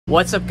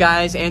What's up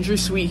guys, Andrew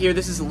Sweet here.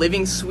 This is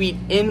Living Sweet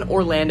in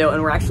Orlando,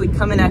 and we're actually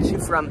coming at you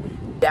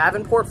from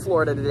Davenport,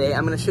 Florida today.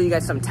 I'm gonna show you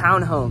guys some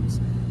townhomes.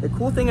 The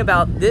cool thing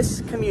about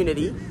this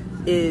community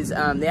is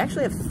they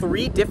actually have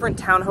 3 different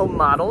townhome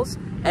models,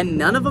 and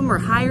none of them are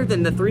higher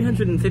than the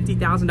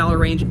 $350,000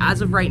 range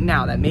as of right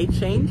now. That may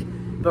change,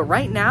 but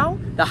right now,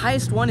 the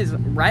highest one is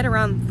right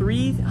around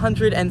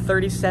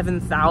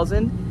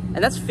 $337,000,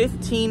 and that's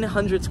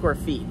 1,500 square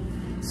feet.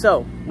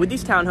 So with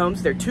these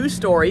townhomes, they're 2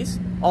 stories,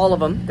 all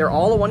of them. They're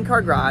all a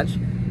 1-car garage,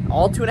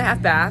 all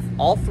 2.5 bath,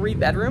 all 3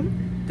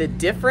 bedroom. The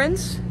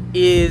difference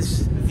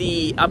is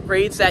the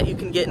upgrades that you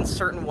can get in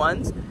certain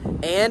ones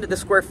and the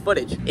square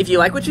footage. If you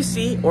like what you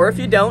see, or if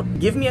you don't,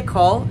 give me a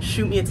call,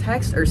 shoot me a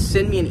text, or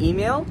send me an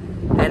email,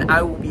 and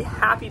I will be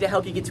happy to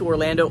help you get to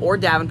Orlando or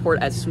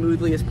Davenport as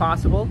smoothly as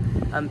possible.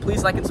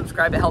 Please like and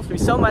subscribe, it helps me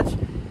so much.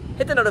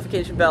 Hit the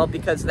notification bell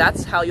because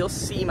that's how you'll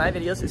see my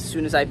videos as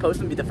soon as I post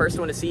them. Be the first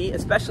one to see,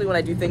 especially when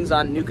I do things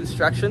on new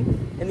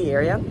construction in the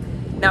area.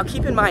 Now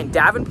keep in mind,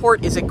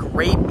 Davenport is a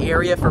great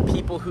area for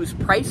people whose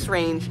price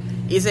range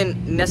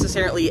isn't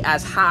necessarily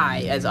as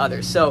high as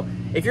others. So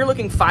if you're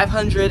looking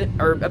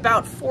 500 or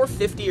about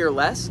 450 or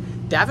less,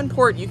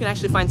 Davenport, you can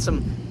actually find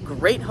some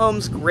great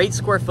homes, great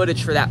square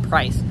footage for that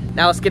price.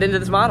 Now let's get into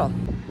this model.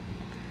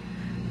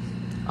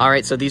 All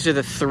right, so these are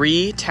the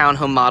 3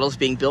 townhome models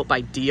being built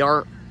by These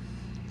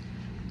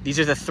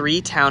are the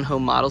 3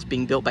 townhome models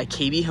being built by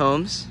KB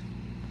Homes.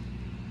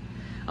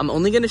 I'm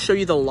only gonna show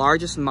you the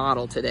largest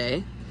model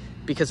today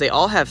because they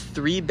all have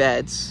 3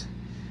 beds,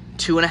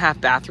 2.5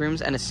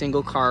 bathrooms, and a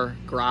single car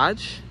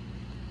garage.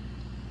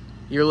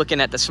 You're looking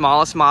at the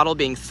smallest model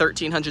being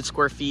 1,300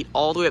 square feet,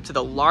 all the way up to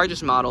the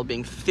largest model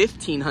being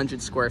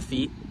 1,500 square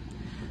feet.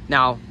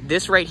 Now,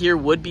 this right here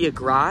would be a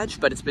garage,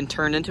 but it's been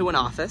turned into an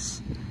office.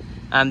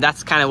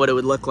 That's kind of what it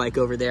would look like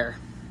over there.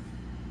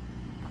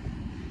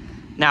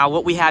 Now,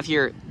 what we have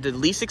here, the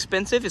least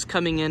expensive is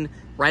coming in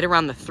right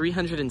around the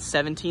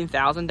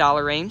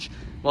 $317,000 range,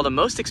 while the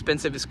most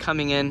expensive is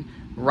coming in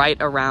right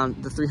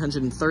around the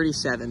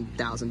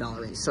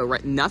 $337,000 range. So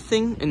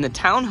nothing in the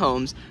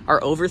townhomes are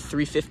over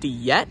 $350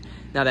 yet.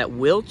 Now that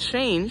will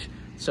change,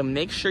 so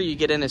make sure you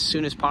get in as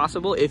soon as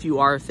possible if you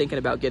are thinking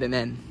about getting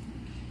in.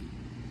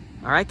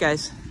 All right,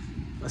 guys,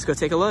 let's go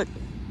take a look.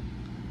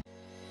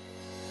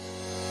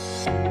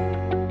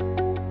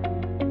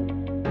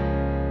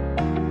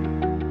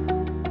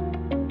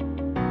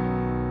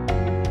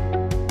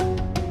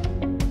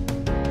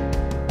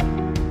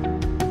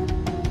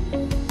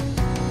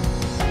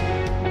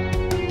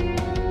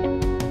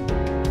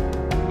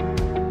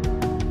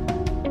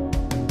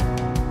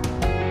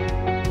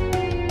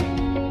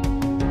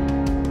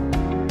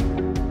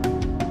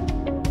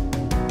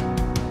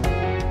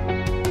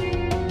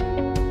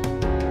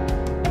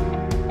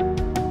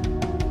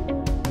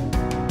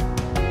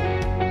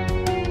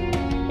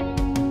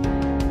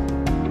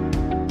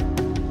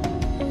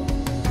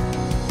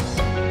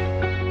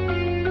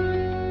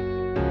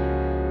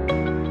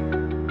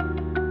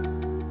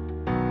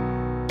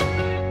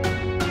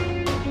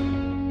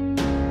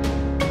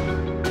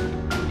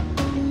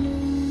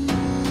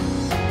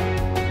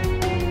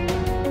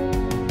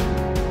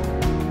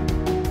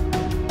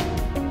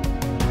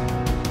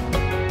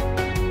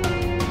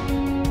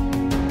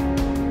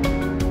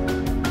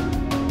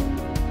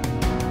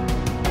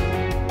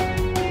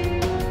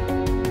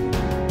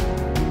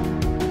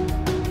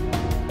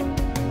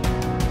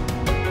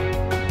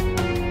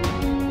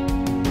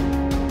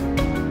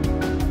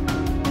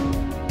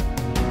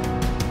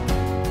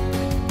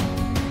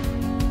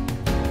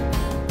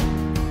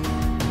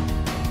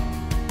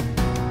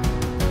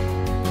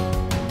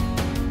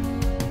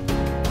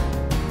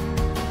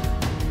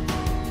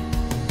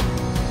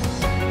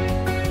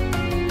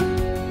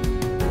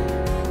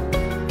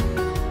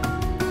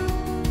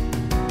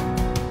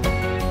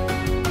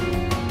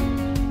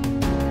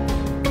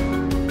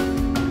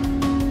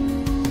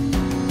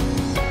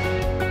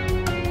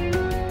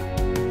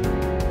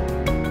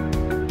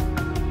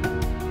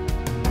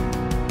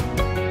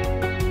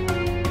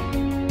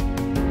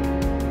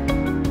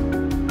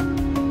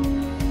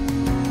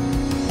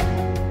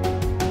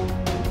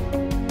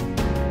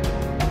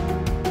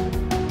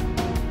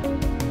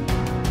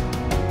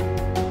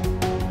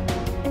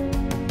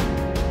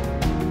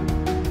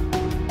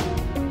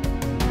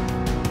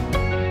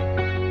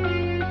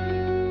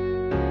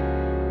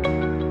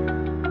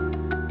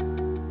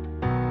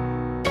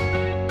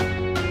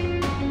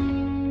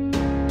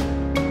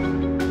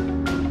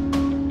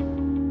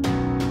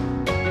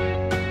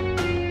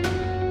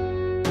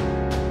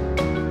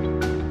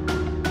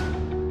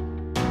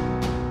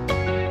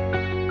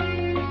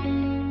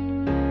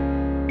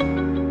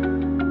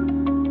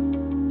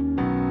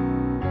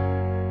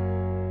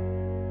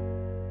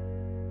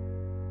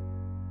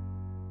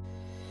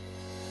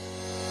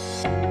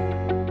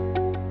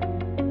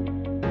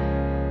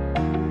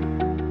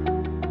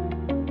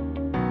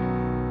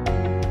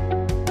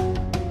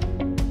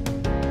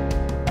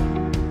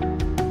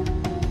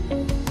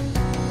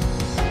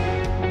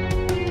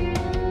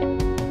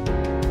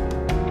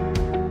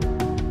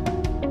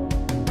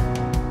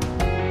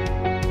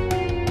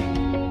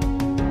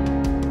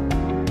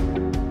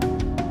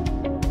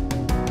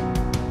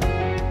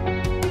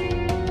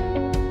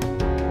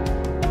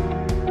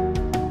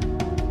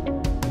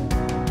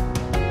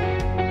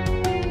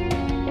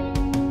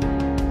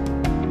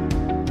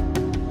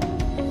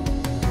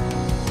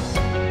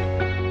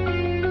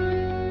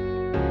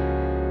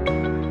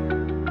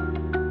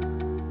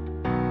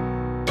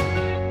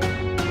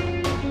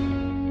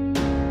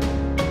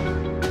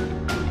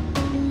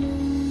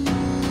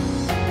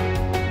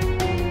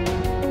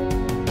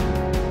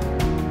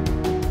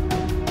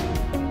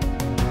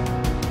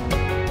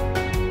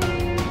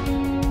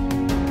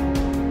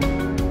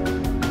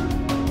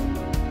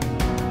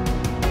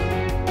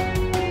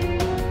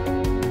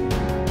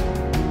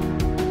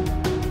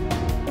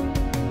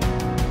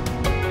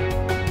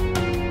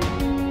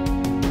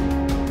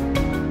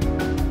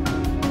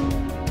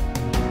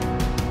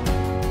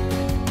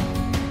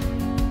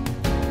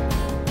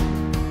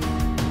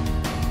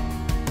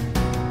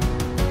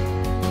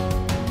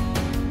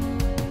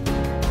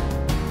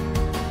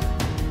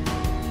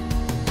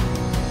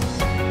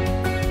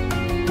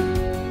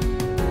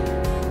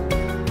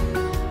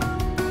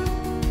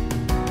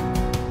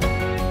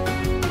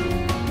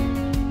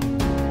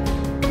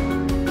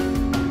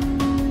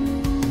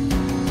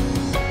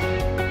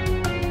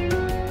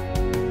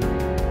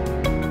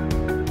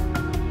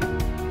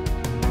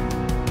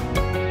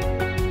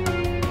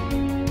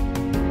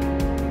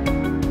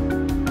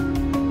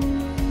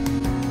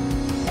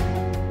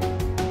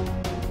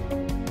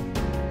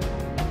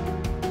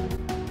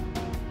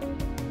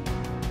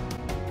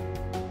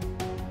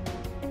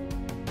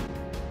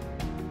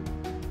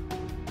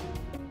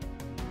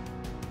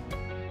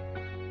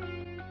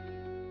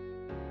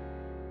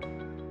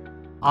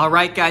 All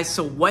right, guys,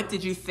 so what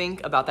did you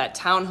think about that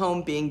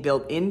townhome being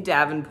built in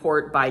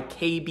Davenport by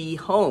KB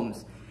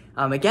Homes?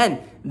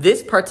 Again,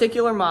 this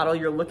particular model,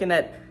 you're looking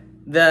at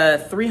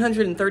the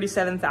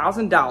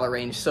 $337,000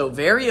 range, so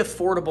very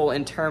affordable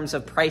in terms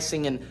of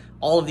pricing in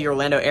all of the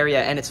Orlando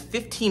area, and it's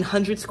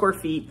 1,500 square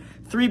feet,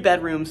 3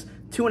 bedrooms,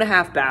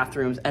 2.5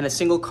 bathrooms, and a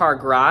single car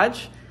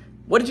garage.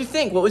 What did you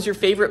think? What was your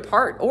favorite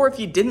part? Or if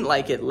you didn't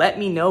like it, let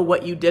me know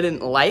what you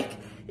didn't like.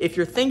 If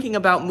you're thinking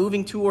about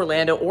moving to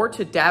Orlando or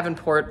to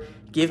Davenport,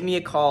 give me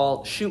a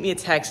call, shoot me a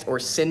text, or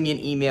send me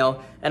an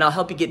email, and I'll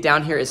help you get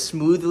down here as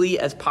smoothly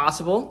as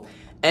possible.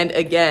 And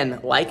again,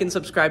 like and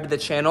subscribe to the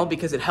channel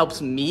because it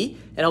helps me,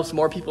 it helps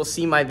more people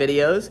see my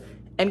videos.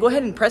 And go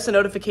ahead and press the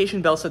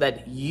notification bell so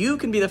that you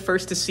can be the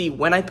first to see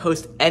when I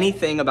post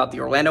anything about the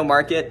Orlando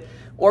market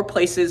or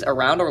places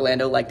around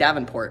Orlando like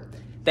Davenport.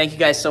 Thank you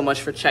guys so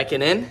much for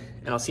checking in,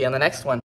 and I'll see you on the next one.